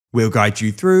We'll guide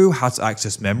you through how to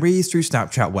access memories through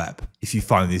Snapchat Web. If you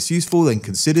find this useful, then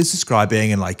consider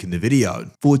subscribing and liking the video.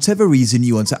 For whatever reason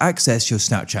you want to access your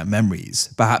Snapchat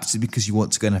memories, perhaps it's because you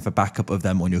want to go and have a backup of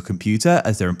them on your computer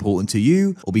as they're important to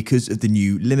you, or because of the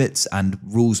new limits and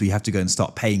rules where you have to go and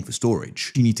start paying for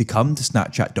storage. You need to come to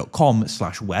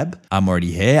snapchat.com/web. I'm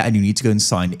already here, and you need to go and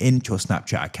sign in to your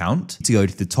Snapchat account. To go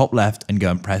to the top left and go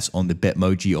and press on the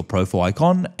Bitmoji or profile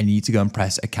icon, and you need to go and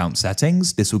press account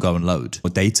settings. This will go and load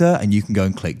more data, and you can go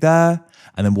and click there.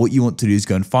 And then what you want to do is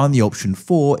go and find the option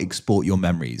for export your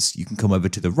memories. You can come over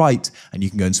to the right and you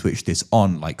can go and switch this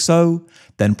on like so.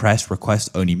 Then press request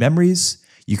only memories.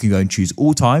 You can go and choose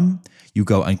all time. You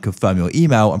go and confirm your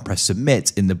email and press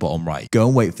submit in the bottom right. Go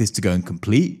and wait for this to go and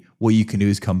complete. What you can do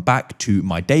is come back to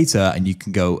my data and you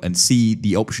can go and see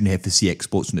the option here for see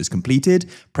exports when it's completed.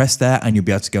 Press there and you'll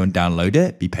be able to go and download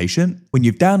it. Be patient. When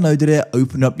you've downloaded it,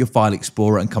 open up your file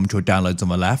explorer and come to your downloads on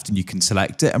the left, and you can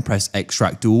select it and press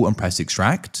extract all and press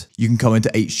extract. You can come into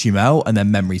HTML and then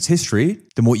memories history.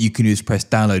 Then what you can do is press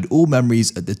download all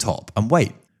memories at the top and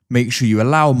wait. Make sure you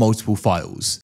allow multiple files.